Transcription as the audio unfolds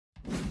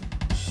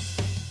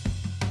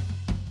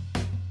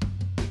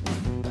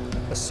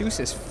Asus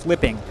is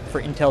flipping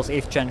for Intel's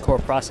 8th gen core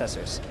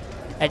processors.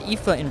 At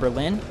IFA in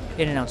Berlin,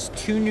 it announced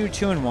 2 new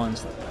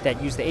 2-in-1s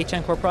that use the 8th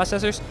gen core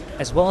processors,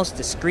 as well as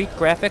discrete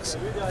graphics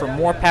for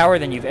more power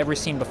than you've ever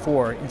seen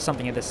before in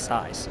something of this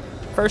size.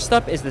 First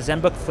up is the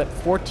ZenBook Flip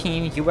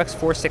 14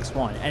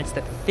 UX461, and it's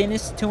the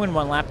thinnest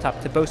 2-in-1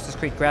 laptop to boast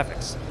discrete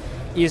graphics.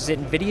 It uses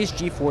NVIDIA's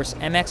GeForce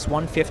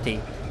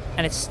MX150,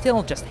 and it's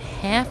still just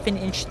half an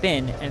inch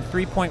thin and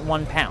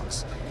 3.1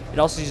 pounds. It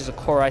also uses a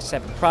Core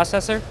i7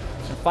 processor,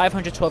 and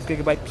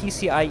 512GB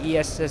PCIe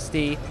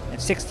SSD, and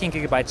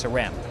 16GB of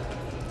RAM.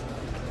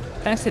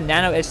 Thanks to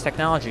Nano Edge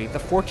technology, the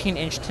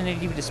 14-inch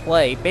 1080p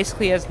display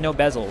basically has no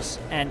bezels,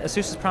 and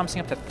Asus is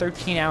promising up to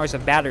 13 hours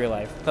of battery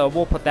life, though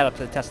we'll put that up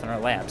to the test in our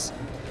labs.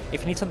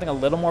 If you need something a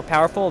little more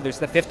powerful, there's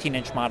the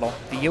 15-inch model,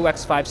 the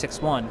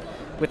UX561,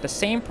 with the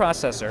same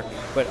processor,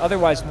 but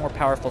otherwise more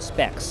powerful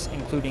specs,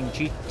 including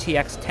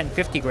GTX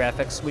 1050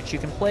 graphics, which you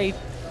can play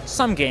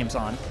some games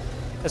on,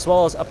 as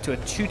well as up to a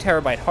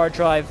 2TB hard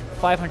drive,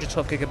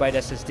 512GB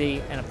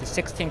SSD, and up to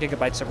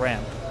 16GB of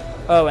RAM.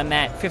 Oh, and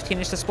that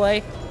 15-inch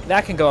display,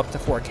 that can go up to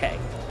 4K.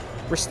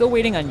 We're still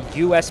waiting on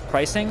US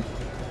pricing,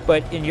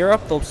 but in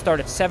Europe they'll start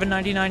at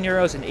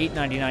 €799 and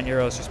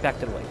 €899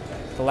 respectively.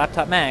 For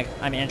Laptop Mag,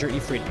 I'm Andrew E.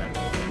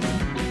 Friedman.